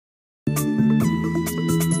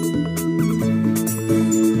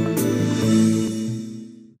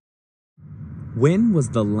When was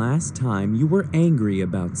the last time you were angry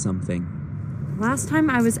about something? Last time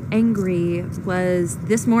I was angry was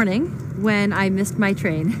this morning when I missed my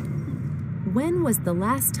train. When was the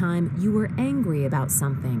last time you were angry about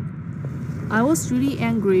something? I was really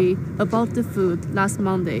angry about the food last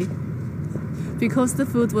Monday because the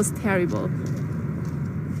food was terrible.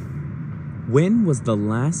 When was the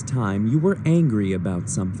last time you were angry about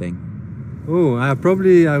something?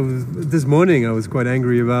 This morning I was quite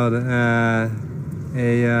angry about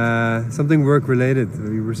something work related.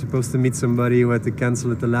 We were supposed to meet somebody who had to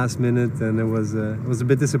cancel at the last minute, and it was a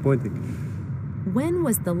bit disappointing. When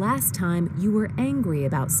was the last time you were angry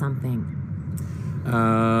about something?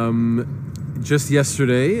 Just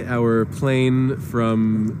yesterday, our plane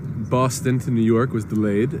from Boston to New York was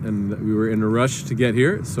delayed, and we were in a rush to get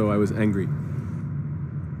here, so I was angry.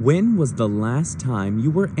 When was the last time you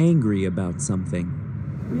were angry about something?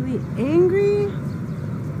 Really angry?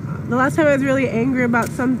 The last time I was really angry about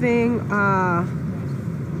something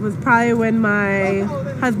was probably when my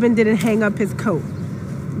husband didn't hang up his coat.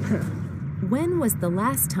 When was the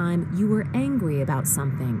last time you were angry about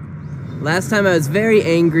something? Last time I was very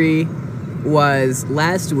angry was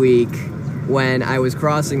last week when I was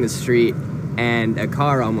crossing the street and a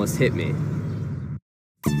car almost hit me.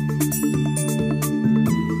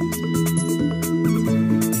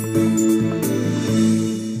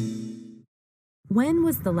 When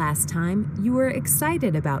was the last time you were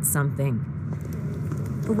excited about something?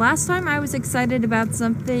 The last time I was excited about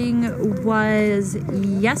something was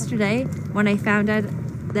yesterday when I found out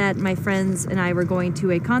that my friends and I were going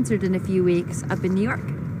to a concert in a few weeks up in New York.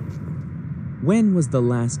 When was the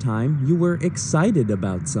last time you were excited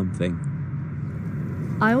about something?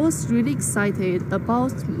 I was really excited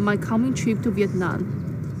about my coming trip to Vietnam.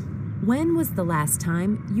 When was the last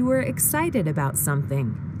time you were excited about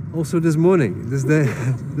something? Also this morning. This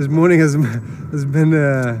morning has been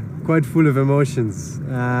quite full of emotions.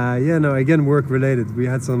 Again, work related. We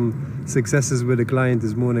had some successes with a client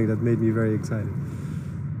this morning that made me very excited.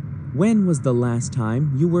 When was the last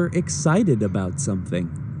time you were excited about something?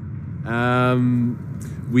 I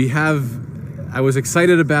was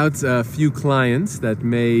excited about a few clients that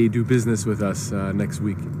may do business with us next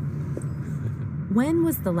week. When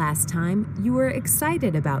was the last time you were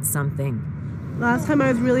excited about something? Last time I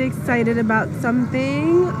was really excited about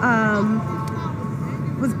something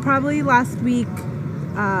was probably last week,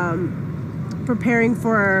 preparing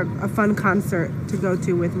for a fun concert to go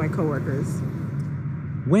to with my coworkers.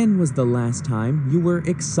 When was the last time you were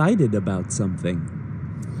excited about something?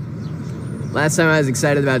 Last time I was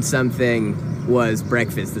excited about something was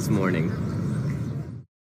breakfast this morning.